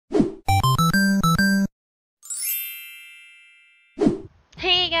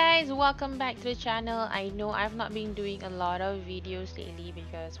guys, welcome back to the channel. I know I've not been doing a lot of videos lately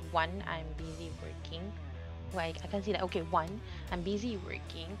because one, I'm busy working. Well, I can see that. Okay, one, I'm busy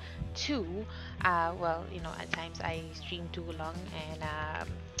working. Two, well, at times I stream too long and I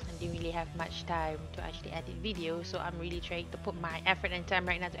didn't really have much time to actually edit videos. So I'm really trying to put my effort and time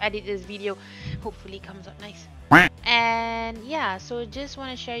right now to edit this video. Hopefully it comes out nice. And yeah, so just want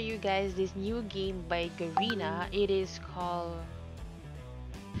to share you guys this new game by Garena. It is called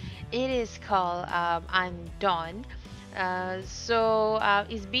Undawn.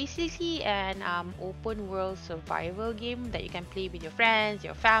 It's basically an open world survival game that you can play with your friends,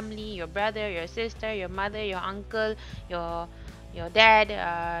 your family, your brother, your sister, your mother, your uncle, your dad,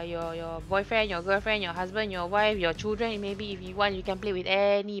 your boyfriend, your girlfriend, your husband, your wife, your children. Maybe if you want, you can play with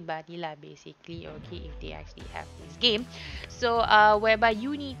anybody lah. Basically, okay, if they actually have this game. So whereby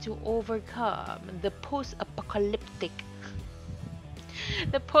you need to overcome the post-apocalyptic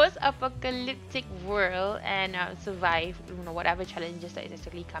world and survive whatever challenges that is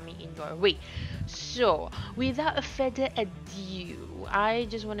actually coming in your way. So without further ado, I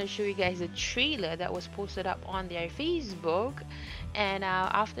just want to show you guys the trailer that was posted up on their Facebook, and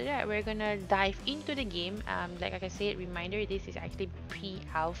after that we're gonna dive into the game. Like I said, reminder, this is actually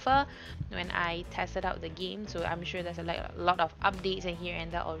pre-alpha when I tested out the game, so I'm sure there's a lot of updates in here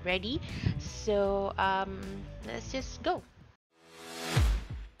and there already. So let's just go.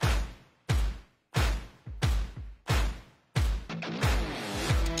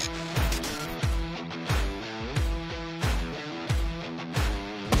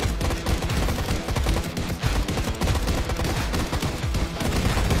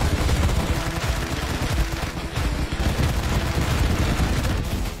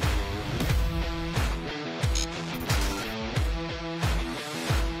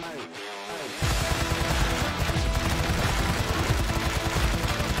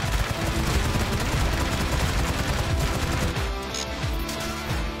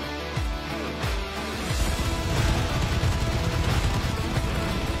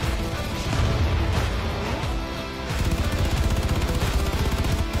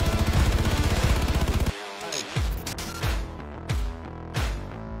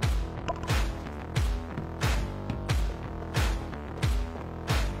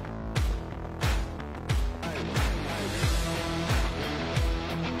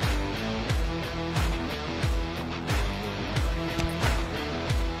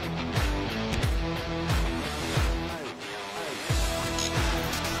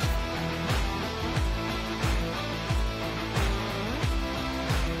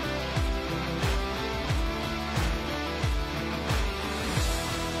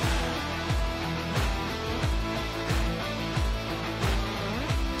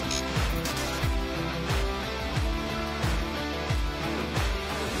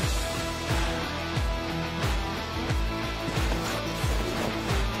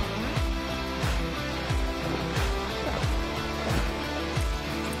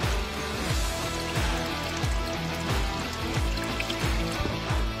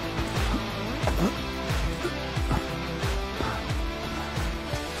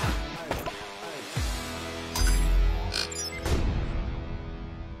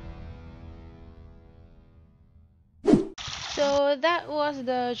 So that was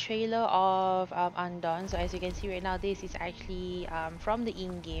the trailer of Undawn. So as you can see right now, this is actually from the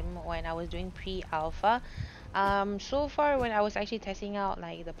in-game when I was doing pre-alpha. So far when I was actually testing out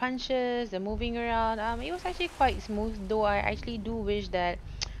like the punches, the moving around, it was actually quite smooth. Though I actually do wish that,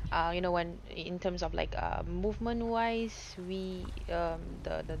 when in terms of like movement wise, the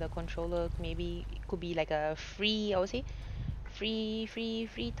controller maybe could be like a free, I would say, free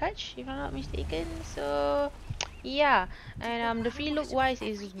touch if I'm not mistaken. So yeah, and the free look wise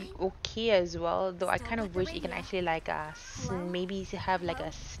is okay as well, though I kind of wish it can actually like maybe have like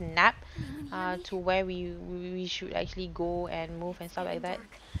a snap to where we should actually go and move and stuff like that.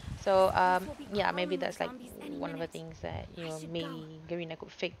 So yeah, maybe that's like one of the things that maybe Garena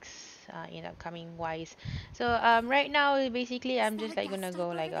could fix in upcoming wise. So right now basically I'm just like gonna go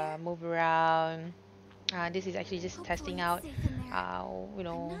like move around. This is actually just testing out uh, you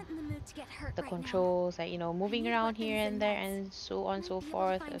know the controls, like moving around here and there and so on and so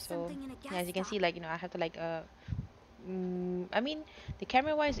forth. So yeah, as you can see, like I have to like I mean, the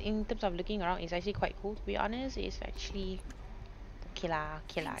camera wise in terms of looking around is actually quite cool, to be honest. It's actually can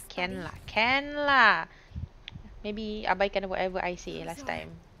lah. Maybe abaikan whatever I say last time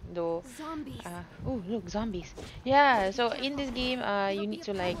though. Oh look, zombies. Yeah, so in this game you need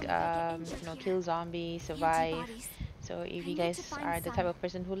to like kill zombies, survive. So if you guys are the type of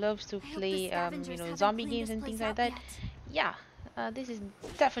person who loves to play zombie games and things like that, yeah, this is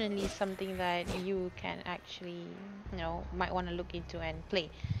definitely something that you can actually, might want to look into and play.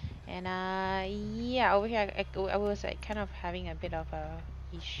 And yeah, over here I was like kind of having a bit of a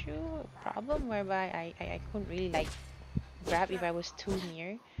problem whereby I couldn't really like grab if I was too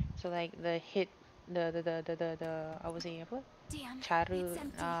near. So like the hit, the I was saying apa? Damn, Cara it's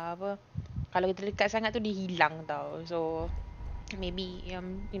empty. apa? Kalau kita dekat sangat tu dia hilang tau. So maybe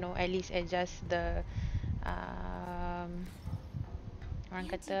at least adjust the um orang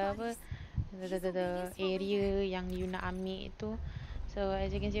kata apa? Antibodies. The These will be useful later. area yang you nak ambil tu. So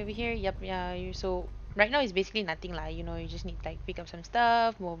as you can see over here, yep, yeah, so right now it's basically nothing lah. You just need like pick up some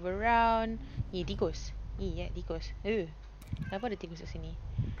stuff, move around. Tikus. Tikus. Kenapa ada tikus kat sini?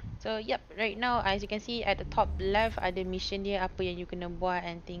 So yep, right now as you can see at the top left ada mission dia apa yang you kena buat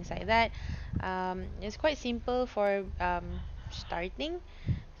and things like that. It's quite simple for starting.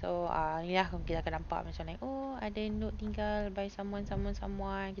 So ni lah kita akan nampak macam like oh ada note tinggal by someone.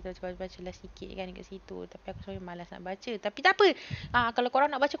 Kita baca lah sikit kan dekat situ. Tapi aku sebenarnya malas nak baca. Tapi tak apa. Kalau korang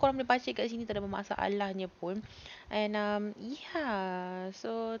nak baca korang boleh baca kat sini tak ada masalahnya pun. And yeah,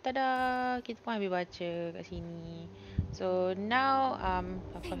 so tada kita pun habis baca kat sini. So now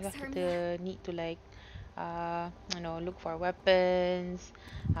of course Thanks, lah Hermia. kita need to like look for weapons,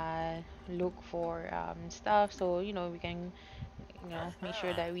 look for stuff so we can make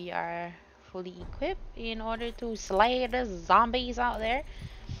sure that we are fully equipped in order to slay the zombies out there.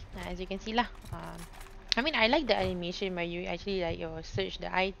 As you can see lah. I mean, I like the animation where you actually like search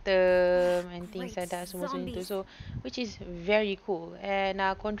the item and things Great. like that. Semua itu Zombies. so which is very cool. And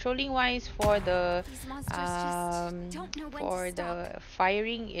controlling wise for the These monsters just don't know when to stop.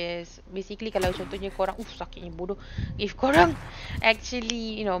 firing is basically kalau contohnya korang sakitnya bodoh. If korang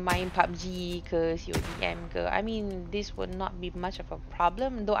actually main PUBG ke CODM ke, I mean this would not be much of a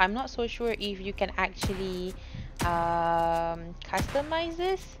problem. Though I'm not so sure if you can actually customize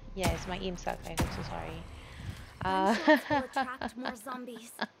this. Yes, my aim sucks. I'm so sorry. Gunshots will attract more zombies.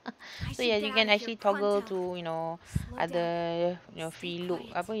 I So should yeah, get you out can of actually here toggle pronto. to Slow ada down. free Stay loop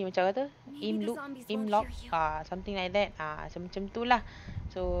quiet. apa yang macam kata Maybe aim the loop zombies aim won't lock hear you. something like that macam tu lah.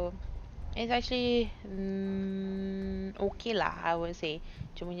 So it's actually okay lah I would say.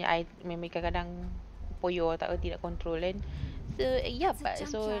 Cumanya I memang kadang-kadang poyo tak erti nak control kan. So yeah, That's a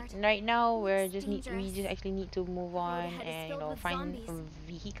so junkyard. right now Looks we just dangerous. actually need to move The road on ahead is and filled with find a zombies.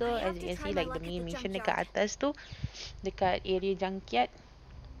 vehicle. I As have you to can try see my like the luck at main the mission dekat junkyard. atas tu, dekat area junkyard.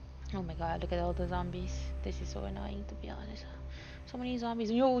 Oh my god, look at all the zombies. This is so annoying to be honest. So many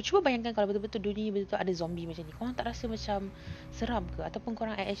zombies. Yo, cuba bayangkan kalau betul-betul dunia ni betul-betul ada zombie macam ni. Korang tak rasa macam seram ke? Ataupun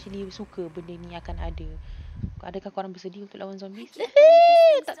korang actually suka benda ni akan ada? Adakah korang bersedia untuk lawan I zombies? can't believe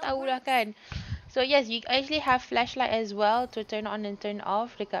this thing Tak still tahulah works. kan. So yes, you actually have flashlight as well to turn on and turn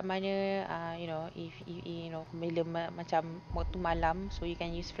off dekat mana if bila macam waktu malam, so you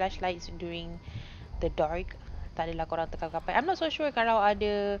can use flashlights during the dark. Tak adalah korang tekan kapai. I'm not so sure kalau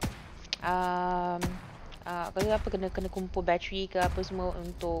ada um, apa kena kena kumpul battery ke apa semua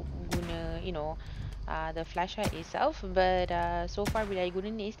untuk guna the flashlight itself, but so far bila I guna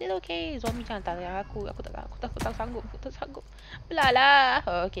ni it's still okay. Zombie jangan tak aku tak sanggup belalah.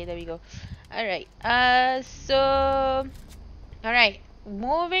 Okay, there we go. Alright, so alright,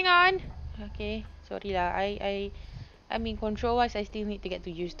 moving on. Okay, sorry lah, I mean control wise I still need to get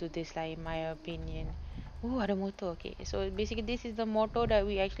to used to this lah in my opinion. Oh, ada motor. Okay, so basically this is the motor that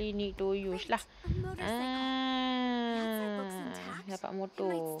we actually need to use Great, lah. a motorcycle. The outside looks intact. Dapat It might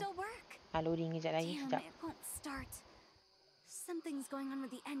motor. still work. Loading kejap lagi, Damn, sekejap. it won't start. Something's going on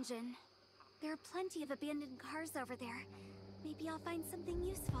with the engine. There are plenty of abandoned cars over there. Maybe I'll find something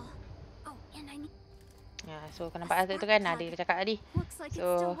useful. Oh, and I need... So kau nampak tu kan ada dia cakap tadi. Looks like it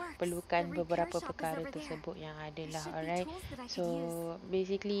So still works. perlukan The repair beberapa shop is perkara over there. tersebut yang ada There lah. should be Alright. tools that I So could use.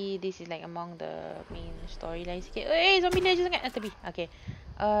 basically this is like among the main storyline sikit. Zombie dia je sangat tepi. Okay.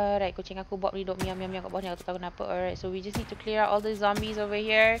 Alright, kucing aku buat duduk miam kat bawah ni, aku tak tahu kenapa. Alright, so we just need to clear out all the zombies over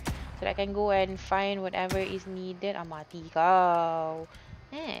here so that I can go and find whatever is needed. Mati kau.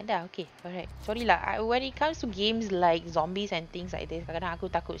 Dah okay. Alright. Sorry lah. When it comes to games like zombies and things like this, kadang-kadang aku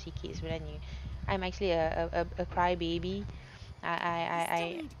takut sikit sebenarnya. I'm actually a crybaby.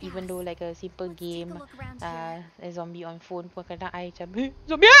 I even though like a simple game, a zombie on phone pun kadang I macam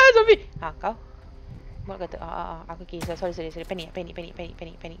zombie. Kau Mak kata aku okay, sorry panic.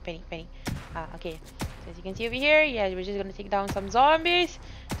 Okay, so as you can see over here, yeah, we're just gonna take down some zombies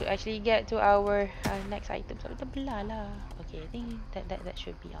to actually get to our next item. So kita belah lah. Okay, I think that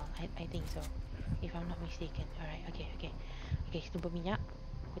should be all. I think so, if I'm not mistaken. Alright, okay, tumpah minyak,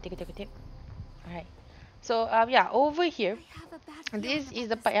 kutip. Alright, So yeah, over here, I have a bad feeling this is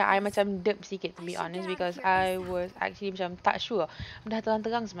about the this part yang I place. macam derp sikit, to I be should get honest, out of because here I ASAP. was actually macam tak sure. Dah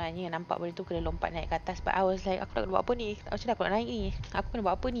terang-terang sebenarnya nampak benda tu kena lompat naik ke atas, but I was like, aku nak kena buat apa ni? Macam mana aku nak naik ni? Aku kena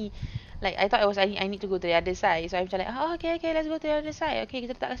buat apa ni? Like I thought I need to go to the other side. So I'm macam like, oh, okay, okay, let's go to the other side. Okay,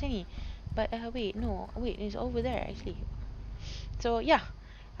 kita letak kat sini. But wait, no, wait, it's over there actually. So yeah.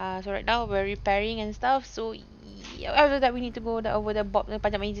 So right now we're repairing and stuff. So yeah, after that we need to go over the bob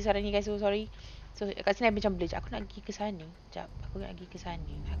panjat meja sekarang ni guys. So sorry. So kat sini I macam belajar. Aku nak pergi ke sana. Sekejap. Aku nak pergi ke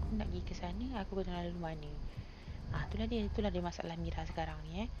sana. Aku nak pergi ke sana. Aku kena lalu mana. Itulah dia masalah Mira sekarang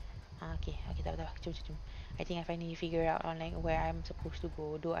ni okay. Okay, tak apa. Jom, jom, jom. I think I finally figure out on like where I'm supposed to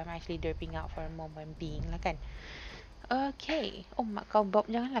go. Though I'm actually derping out for a moment being lah kan. Okay. Oh, mak kau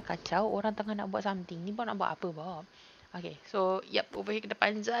Bob, janganlah kacau. Orang tengah nak buat something. Ni Bob nak buat apa, Bob? Okay, so yep, over here kita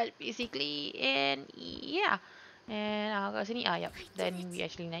panjat basically, and yeah. And kat sini, yep. I did Then we it!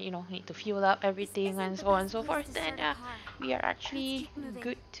 actually need to fuel up This everything and isn't the so on and best so place forth. to Then start a car. we are Let's actually keep moving.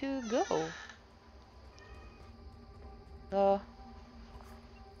 good to go. So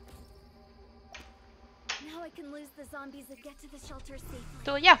Now I can lose the zombies and get to the shelter safely.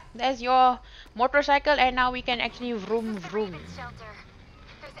 so yeah, there's your motorcycle, and now we can actually vroom This is the vroom. Raven shelter.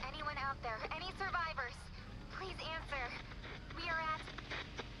 If there's anyone out there, any survivors, please answer. We are at...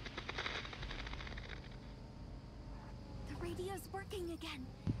 The radio's working again.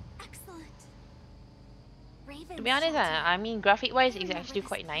 Excellent. To Raven be honest, shelter. I mean, graphic wise, I it's remember actually this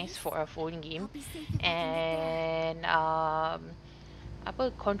quite nice place. for a phone game, I'll be safe if I can get there. and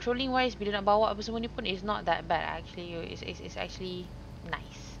apa controlling wise bila nak bawa apa semua ni pun is not that bad actually. It's actually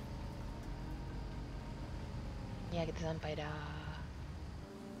nice. Ya, kita sampai dah.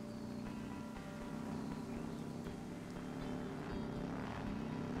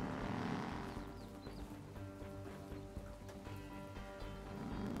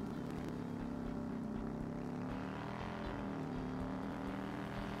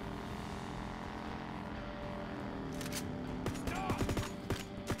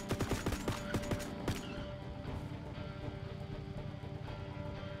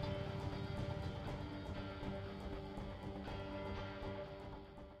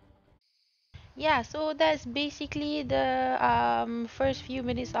 Yeah, so that's basically the first few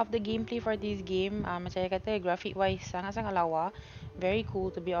minutes of the gameplay for this game. Macam saya kata, graphic wise sangat-sangat lawa. Very cool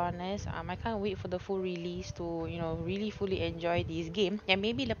to be honest. I can't wait for the full release to really fully enjoy this game. And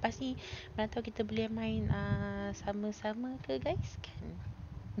maybe lepas ni mana tahu kita boleh main sama-sama ke guys kan.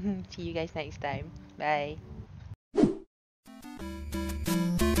 See you guys next time. Bye.